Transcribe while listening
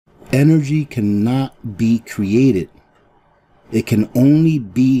Energy cannot be created. It can only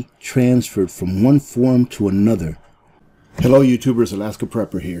be transferred from one form to another. Hello YouTubers, Alaska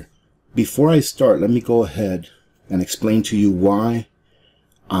Prepper here. Before I start, let me go ahead and explain to you why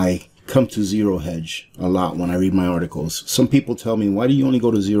I come to Zero Hedge a lot when I read my articles. Some people tell me, why do you only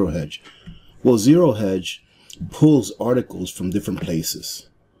go to Zero Hedge? Well, Zero Hedge pulls articles from different places.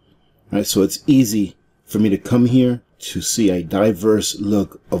 Right? So it's easy for me to come here to see a diverse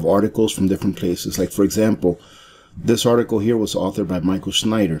look of articles from different places. Like, for example, this article here was authored by Michael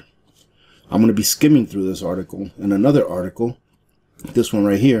Schneider. I'm going to be skimming through this article and another article, this one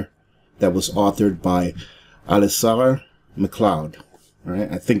right here, that was authored by Alisar McLeod. All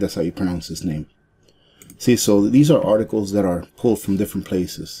right, I think that's how you pronounce his name. See, so these are articles that are pulled from different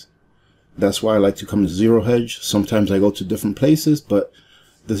places. That's why I like to come to Zero Hedge. Sometimes I go to different places, but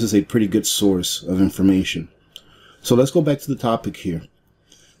this is a pretty good source of information. So let's go back to the topic here.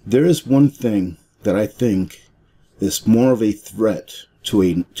 There is one thing that I think is more of a threat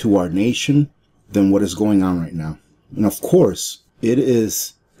to our nation than what is going on right now. And of course, it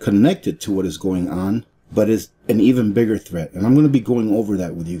is connected to what is going on, but is an even bigger threat. And I'm going to be going over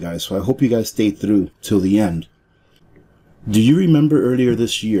that with you guys. So I hope you guys stay through till the end. Do you remember earlier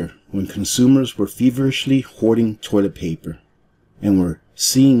this year when consumers were feverishly hoarding toilet paper and were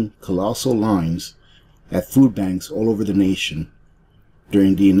seeing colossal lines at food banks all over the nation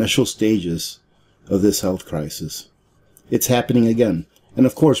during the initial stages of this health crisis? It's happening again. And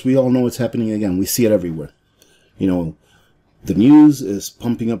of course, we all know it's happening again. We see it everywhere. You know, the news is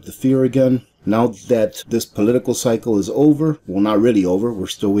pumping up the fear again. Now that this political cycle is over, well, not really over, we're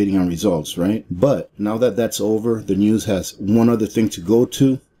still waiting on results, right? But now that that's over, the news has one other thing to go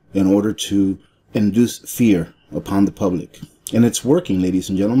to in order to induce fear upon the public. And it's working, ladies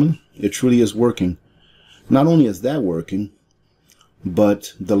and gentlemen. It truly is working. Not only is that working,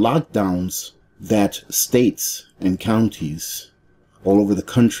 but the lockdowns that states and counties all over the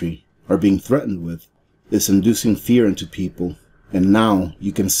country are being threatened with is inducing fear into people. And now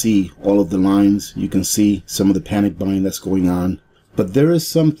you can see all of the lines. You can see some of the panic buying that's going on. But there is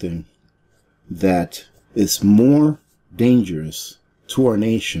something that is more dangerous to our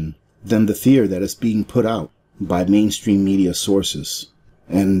nation than the fear that is being put out by mainstream media sources.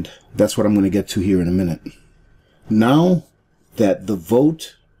 And that's what I'm going to get to here in a minute. Now that the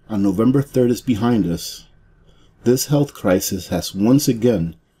vote on November 3rd is behind us, this health crisis has once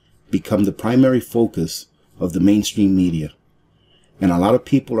again become the primary focus of the mainstream media. And a lot of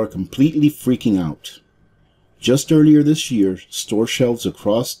people are completely freaking out. Just earlier this year, store shelves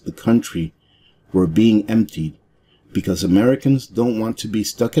across the country were being emptied because Americans don't want to be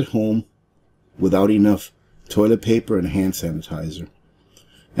stuck at home without enough toilet paper and hand sanitizer.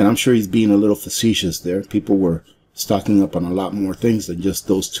 And I'm sure he's being a little facetious there. People were stocking up on a lot more things than just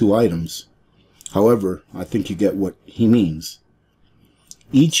those two items. However, I think you get what he means.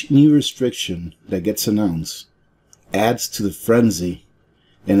 Each new restriction that gets announced adds to the frenzy,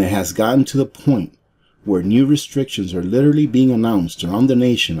 and it has gotten to the point where new restrictions are literally being announced around the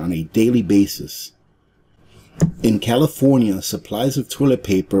nation on a daily basis. In California, supplies of toilet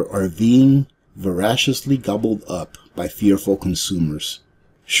paper are being voraciously gobbled up by fearful consumers.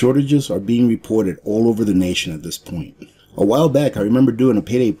 Shortages are being reported all over the nation at this point. A while back, I remember doing a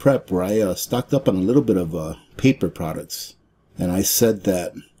payday prep where I stocked up on a little bit of paper products. And I said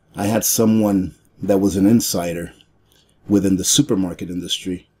that I had someone that was an insider within the supermarket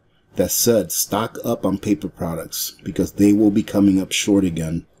industry that said stock up on paper products because they will be coming up short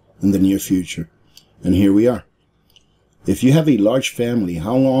again in the near future. And here we are. If you have a large family,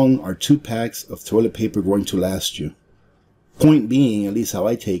 how long are 2 packs of toilet paper going to last you? Point being, at least how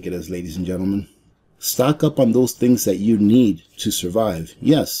I take it as, ladies and gentlemen, stock up on those things that you need to survive.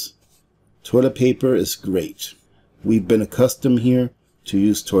 Yes, toilet paper is great. We've been accustomed here to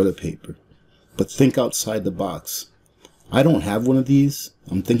use toilet paper. But think outside the box. I don't have one of these.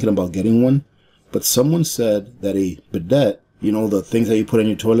 I'm thinking about getting one. But someone said that a bidet, you know, the things that you put in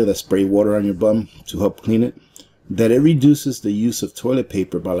your toilet that spray water on your bum to help clean it, that it reduces the use of toilet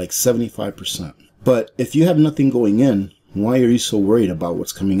paper by like 75%. But if you have nothing going in, why are you so worried about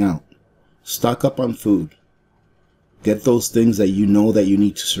what's coming out? Stock up on food. Get those things that you know that you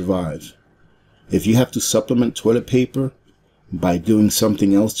need to survive. If you have to supplement toilet paper by doing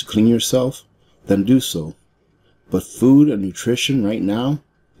something else to clean yourself, then do so. But food and nutrition right now,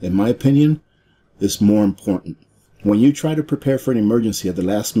 in my opinion, is more important. When you try to prepare for an emergency at the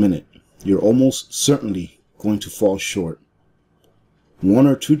last minute, you're almost certainly going to fall short. 1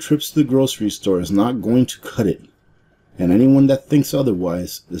 or 2 trips to the grocery store is not going to cut it. And anyone that thinks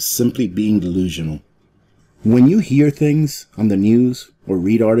otherwise is simply being delusional. When you hear things on the news or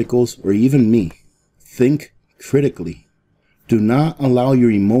read articles or even me. Think critically. Do not allow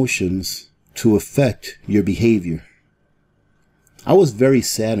your emotions to affect your behavior. I was very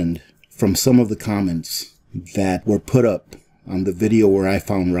saddened from some of the comments that were put up on the video where I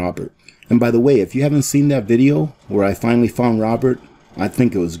found Robert. And by the way, if you haven't seen that video where I finally found Robert, I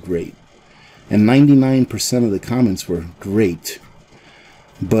think it was great. And 99% of the comments were great.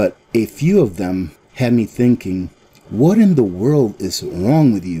 But a few of them had me thinking, what in the world is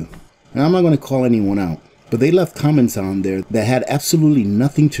wrong with you? And I'm not going to call anyone out, but they left comments on there that had absolutely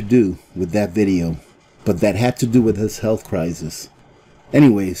nothing to do with that video, but that had to do with his health crisis.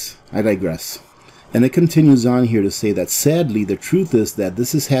 Anyways, I digress. And it continues on here to say that sadly, the truth is that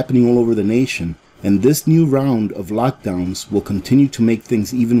this is happening all over the nation, and this new round of lockdowns will continue to make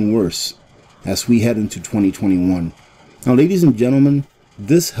things even worse as we head into 2021. Now, ladies and gentlemen,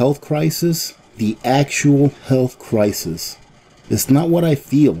 this health crisis, the actual health crisis, is not what I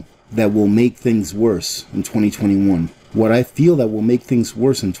feel that will make things worse in 2021. What I feel that will make things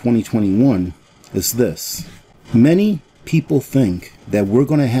worse in 2021 is this. Many people think that we're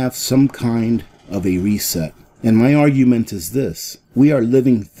going to have some kind of a reset. And my argument is this. We are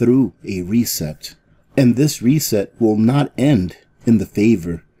living through a reset. And this reset will not end in the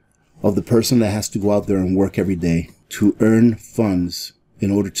favor of the person that has to go out there and work every day to earn funds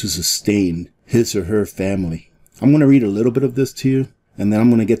in order to sustain his or her family. I'm going to read a little bit of this to you, and then I'm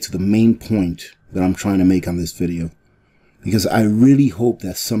going to get to the main point that I'm trying to make on this video. Because I really hope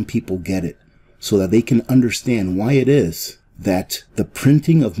that some people get it so that they can understand why it is that the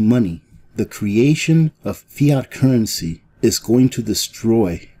printing of money, the creation of fiat currency, is going to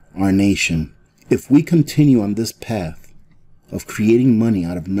destroy our nation. If we continue on this path of creating money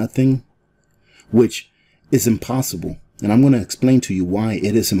out of nothing, which is impossible, and I'm going to explain to you why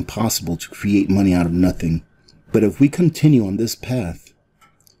it is impossible to create money out of nothing. But if we continue on this path,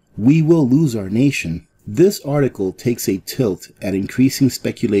 we will lose our nation. This article takes a tilt at increasing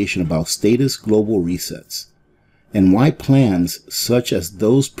speculation about status global resets and why plans such as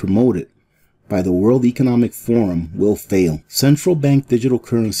those promoted by the World Economic Forum will fail. Central bank digital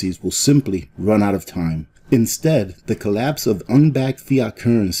currencies will simply run out of time. Instead, the collapse of unbacked fiat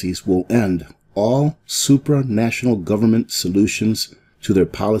currencies will end all supranational government solutions to their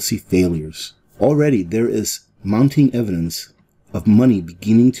policy failures. Already there is mounting evidence of money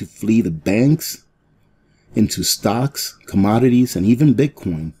beginning to flee the banks into stocks, commodities, and even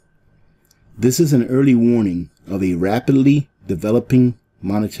Bitcoin. This is an early warning of a rapidly developing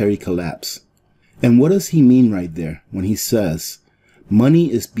monetary collapse. And what does he mean right there when he says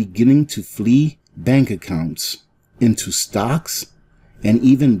money is beginning to flee bank accounts into stocks and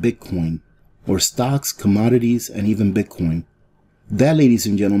even Bitcoin, or stocks, commodities, and even Bitcoin? That, ladies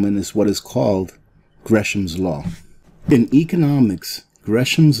and gentlemen, is what is called Gresham's Law. In economics,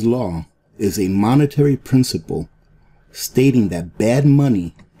 Gresham's Law is a monetary principle stating that bad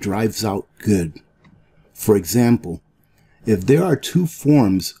money drives out good. For example, if there are two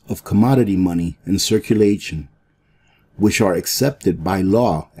forms of commodity money in circulation, which are accepted by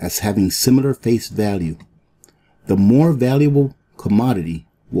law as having similar face value, the more valuable commodity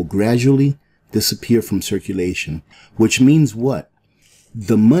will gradually disappear from circulation. Which means what?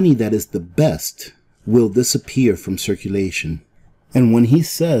 The money that is the best will disappear from circulation. And when he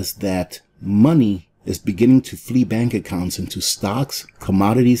says that money is beginning to flee bank accounts into stocks,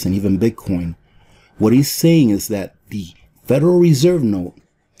 commodities, and even Bitcoin, what he's saying is that the Federal Reserve note,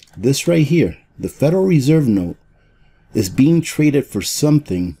 this right here, the Federal Reserve note, is being traded for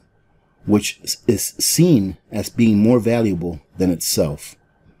something which is seen as being more valuable than itself.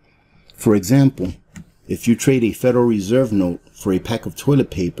 For example, if you trade a Federal Reserve note for a pack of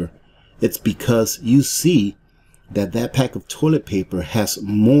toilet paper, it's because you see that that pack of toilet paper has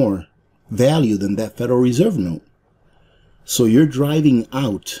more value than that Federal Reserve note. So you're driving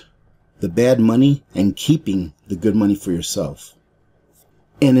out the bad money and keeping the good money for yourself.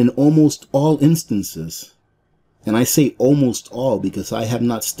 And in almost all instances, and I say almost all because I have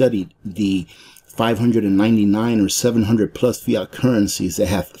not studied the 599 or 700 plus fiat currencies that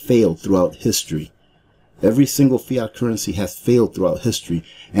have failed throughout history. Every single fiat currency has failed throughout history.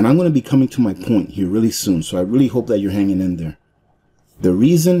 And I'm going to be coming to my point here really soon, so I really hope that you're hanging in there. The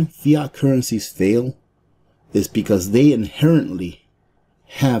reason fiat currencies fail is because they inherently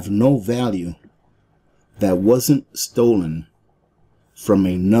have no value that wasn't stolen from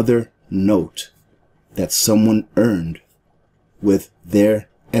another note that someone earned with their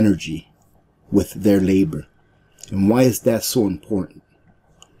energy, with their labor. And why is that so important?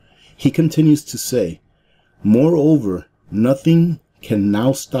 He continues to say, moreover, nothing can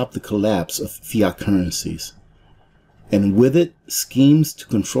now stop the collapse of fiat currencies. and with it, schemes to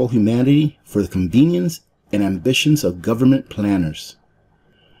control humanity for the convenience and ambitions of government planners.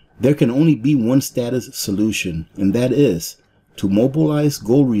 There can only be one status solution, and that is to mobilize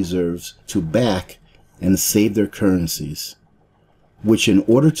gold reserves to back and save their currencies, which in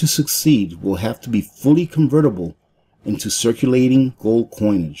order to succeed will have to be fully convertible into circulating gold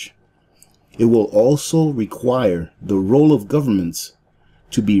coinage. It will also require the role of governments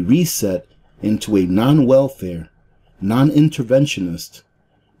to be reset into a non-welfare, non-interventionist,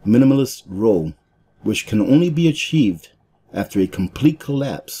 minimalist role, which can only be achieved after a complete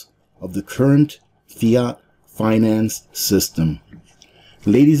collapse of the current fiat finance system.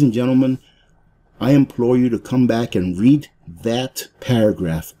 Ladies and gentlemen, I implore you to come back and read that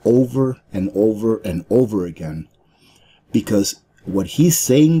paragraph over and over and over again, because what he's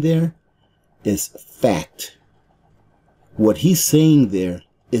saying there is fact. What he's saying there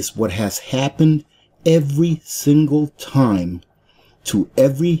is what has happened every single time to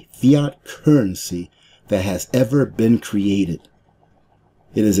every fiat currency that has ever been created.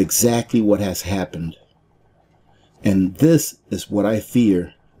 It is exactly what has happened. And this is what I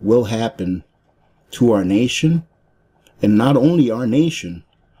fear will happen to our nation, and not only our nation,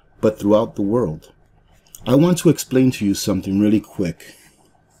 but throughout the world. I want to explain to you something really quick.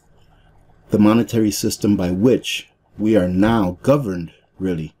 The monetary system by which we are now governed,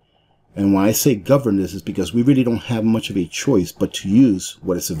 really. And why I say governed is because we really don't have much of a choice but to use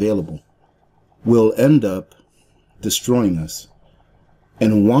what is available, will end up destroying us.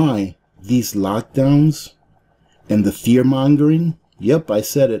 And why these lockdowns and the fear-mongering, yep, I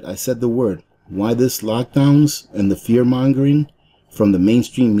said it, I said the word, why this lockdowns and the fear-mongering from the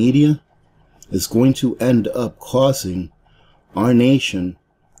mainstream media is going to end up causing our nation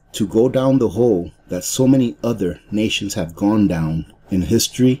to go down the hole that so many other nations have gone down in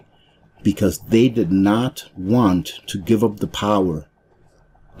history, because they did not want to give up the power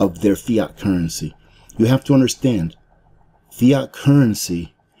of their fiat currency. You have to understand, fiat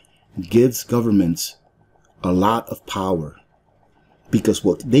currency gives governments a lot of power, because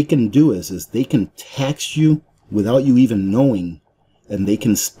what they can do is they can tax you without you even knowing, and they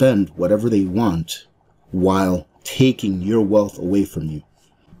can spend whatever they want while taking your wealth away from you.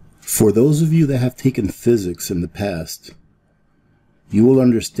 For those of you that have taken physics in the past, you will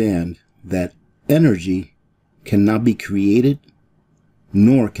understand that energy cannot be created,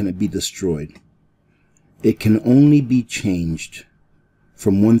 nor can it be destroyed. It can only be changed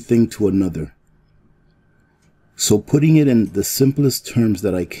from one thing to another. So putting it in the simplest terms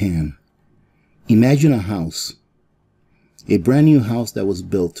that I can, imagine a house, a brand new house that was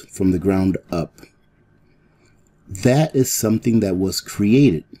built from the ground up. That is something that was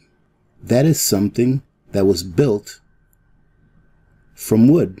created. That is something that was built from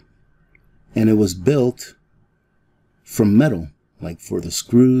wood, and it was built from metal, like for the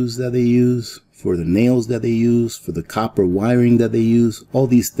screws that they use, for the nails that they use, for the copper wiring that they use, all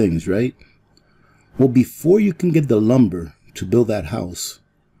these things, right? Well, before you can get the lumber to build that house,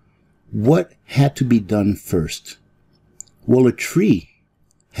 what had to be done first? Well, a tree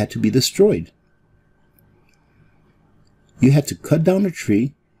had to be destroyed. You had to cut down a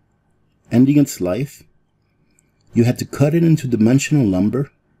tree, ending its life. You had to cut it into dimensional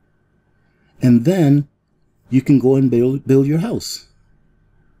lumber, and then you can go and build your house.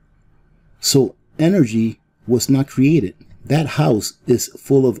 So energy was not created. That house is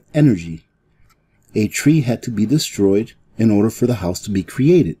full of energy. A tree had to be destroyed in order for the house to be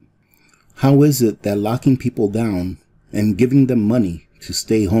created. How is it that locking people down and giving them money to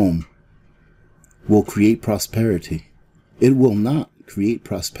stay home will create prosperity? It will not create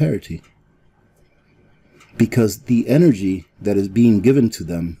prosperity, because the energy that is being given to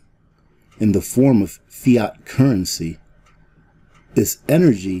them in the form of fiat currency is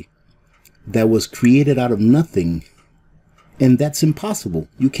energy that was created out of nothing. And that's impossible.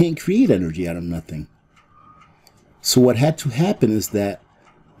 You can't create energy out of nothing. So what had to happen is that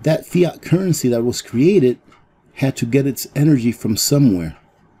fiat currency that was created had to get its energy from somewhere.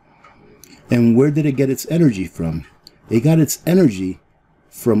 And where did it get its energy from? It got its energy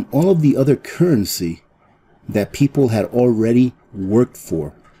from all of the other currency that people had already worked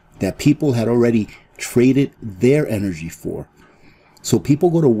for, that people had already traded their energy for. So people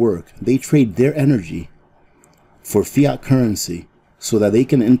go to work, they trade their energy for fiat currency so that they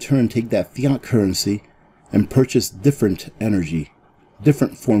can in turn take that fiat currency and purchase different energy,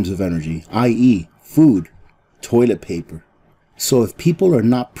 different forms of energy, i.e. food, toilet paper. So if people are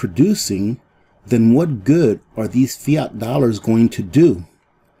not producing, then what good are these fiat dollars going to do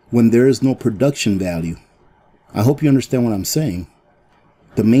when there is no production value? I hope you understand what I'm saying.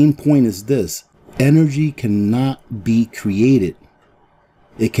 The main point is this: Energy cannot be created.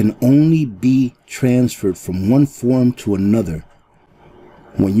 It can only be transferred from one form to another.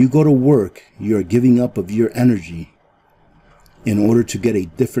 When you go to work, you are giving up of your energy in order to get a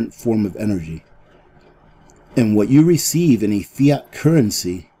different form of energy. And what you receive in a fiat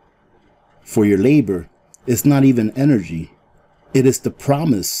currency for your labor is not even energy. It is the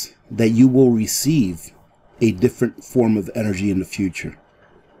promise that you will receive a different form of energy in the future.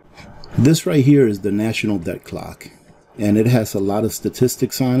 This right here is the national debt clock, and it has a lot of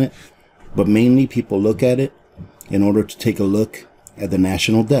statistics on it, but mainly people look at it in order to take a look at the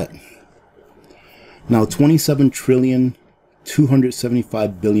national debt. Now,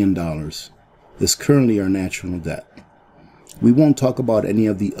 $27,275 billion is currently our national debt. We won't talk about any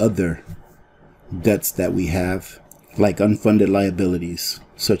of the other debts that we have, like unfunded liabilities,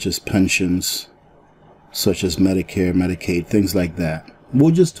 such as pensions, such as Medicare, Medicaid, things like that.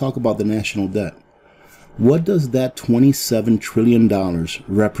 We'll just talk about the national debt. What does that $27 trillion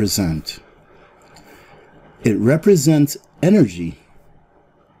represent? It represents energy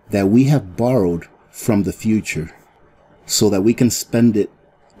that we have borrowed from the future so that we can spend it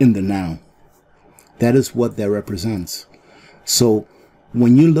in the now. That is what that represents. So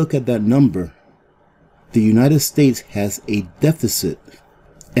when you look at that number, the United States has a deficit,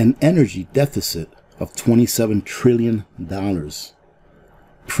 an energy deficit of $27 trillion.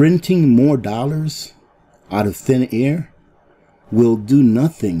 Printing more dollars out of thin air will do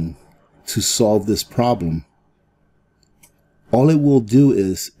nothing to solve this problem. All it will do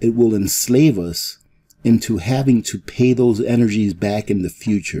is it will enslave us into having to pay those energies back in the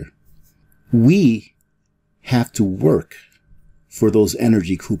future. We have to work for those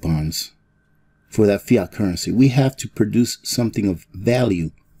energy coupons, for that fiat currency. We have to produce something of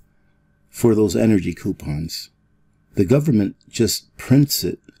value for those energy coupons. The government just prints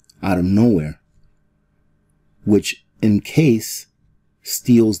it out of nowhere, which in case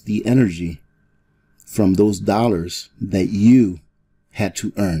steals the energy from those dollars that you had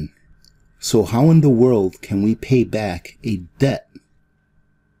to earn. So how in the world can we pay back a debt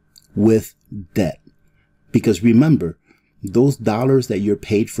with debt? Because remember, those dollars that you're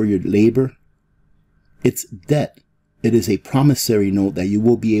paid for your labor, it's debt. It is a promissory note that you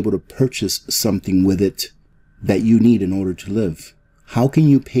will be able to purchase something with it that you need in order to live. How can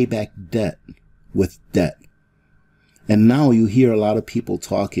you pay back debt with debt? And now you hear a lot of people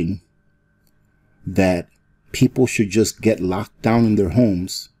talking that people should just get locked down in their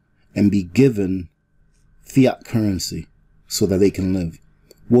homes and be given fiat currency so that they can live.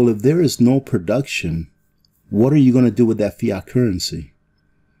 Well, if there is no production, what are you going to do with that fiat currency?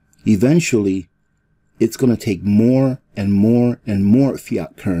 Eventually, it's going to take more and more and more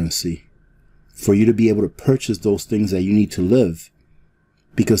fiat currency for you to be able to purchase those things that you need to live,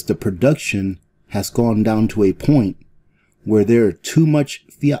 because the production has gone down to a point where there are too much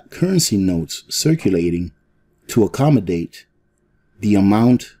fiat currency notes circulating to accommodate the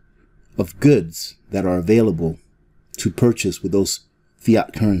amount of goods that are available to purchase with those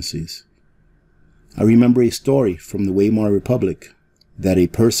fiat currencies. I remember a story from the Weimar Republic that a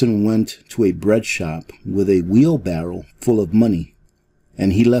person went to a bread shop with a wheelbarrow full of money,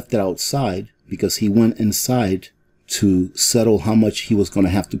 and he left it outside because he went inside to settle how much he was going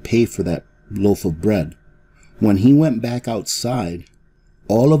to have to pay for that loaf of bread. When he went back outside,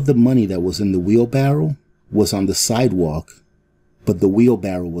 all of the money that was in the wheelbarrow was on the sidewalk, but the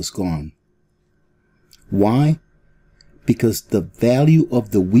wheelbarrow was gone. Why? Because the value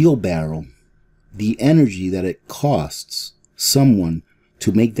of the wheelbarrow, the energy that it costs someone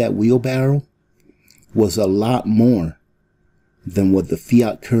to make that wheelbarrow, was a lot more than what the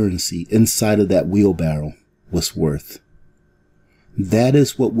fiat currency inside of that wheelbarrow was worth. That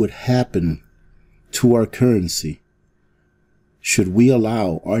is what would happen to our currency should we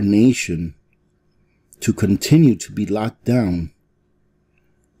allow our nation to continue to be locked down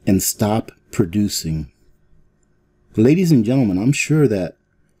and stop producing. Ladies and gentlemen, I'm sure that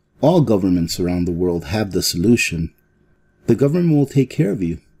all governments around the world have the solution. The government will take care of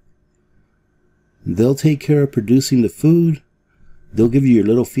you. They'll take care of producing the food. They'll give you your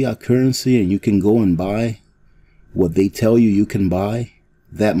little fiat currency and you can go and buy what they tell you you can buy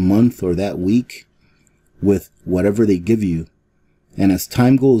that month or that week with whatever they give you. And as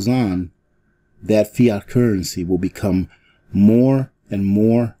time goes on, that fiat currency will become more and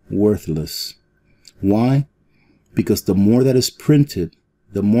more worthless. Why? Because the more that is printed,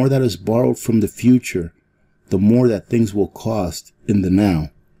 the more that is borrowed from the future, the more that things will cost in the now,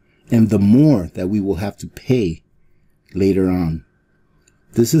 and the more that we will have to pay later on.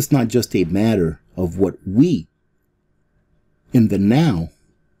 This is not just a matter of what we in the now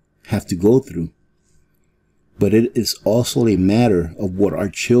have to go through. but it is also a matter of what our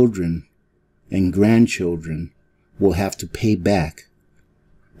children and grandchildren will have to pay back.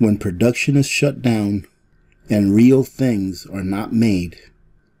 When production is shut down and real things are not made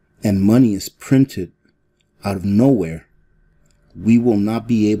and money is printed out of nowhere, we will not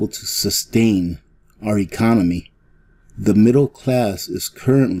be able to sustain our economy. The middle class is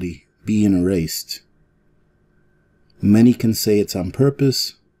currently being erased. Many can say it's on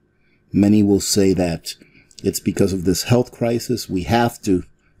purpose. Many will say that it's because of this health crisis. We have to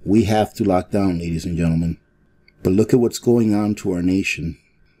lock down, ladies and gentlemen. But look at what's going on to our nation.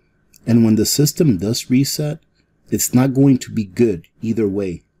 And when the system does reset, it's not going to be good either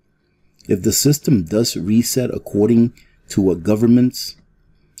way. If the system does reset according to what governments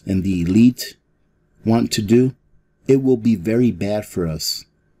and the elite want to do, it will be very bad for us.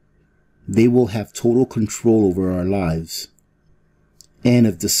 They will have total control over our lives. And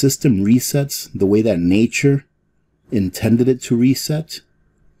if the system resets the way that nature intended it to reset,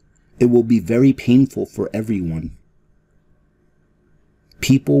 it will be very painful for everyone.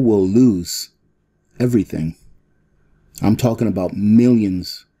 People will lose everything. I'm talking about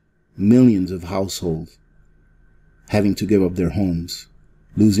millions of households having to give up their homes,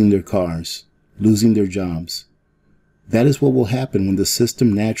 losing their cars, losing their jobs. That is what will happen when the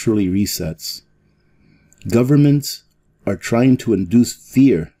system naturally resets. Governments are trying to induce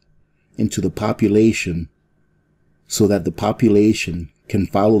fear into the population so that the population can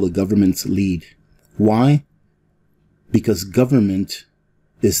follow the government's lead. Why? Because government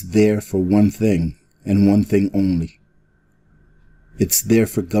is there for one thing and one thing only. It's there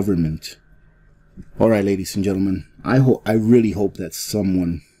for government. All right, ladies and gentlemen, I really hope that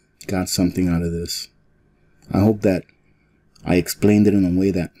someone got something out of this. I hope that I explained it in a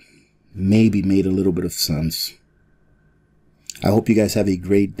way that maybe made a little bit of sense. I hope you guys have a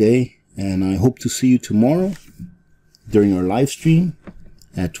great day, and I hope to see you tomorrow during our live stream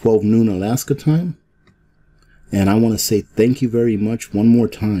at 12 noon Alaska time. And I want to say thank you very much one more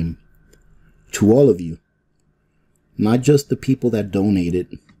time to all of you. Not just the people that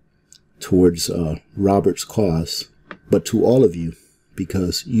donated towards Robert's cause, but to all of you,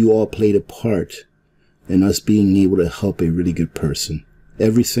 because you all played a part in us being able to help a really good person.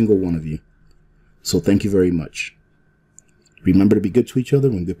 Every single one of you. So thank you very much. Remember to be good to each other.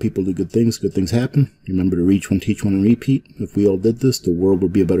 When good people do good things happen. Remember to reach one, teach one, and repeat. If we all did this, the world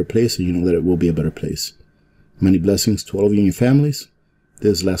would be a better place, and you know that it will be a better place. Many blessings to all of you and your families.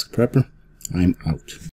 This is Alaska Prepper. I'm out.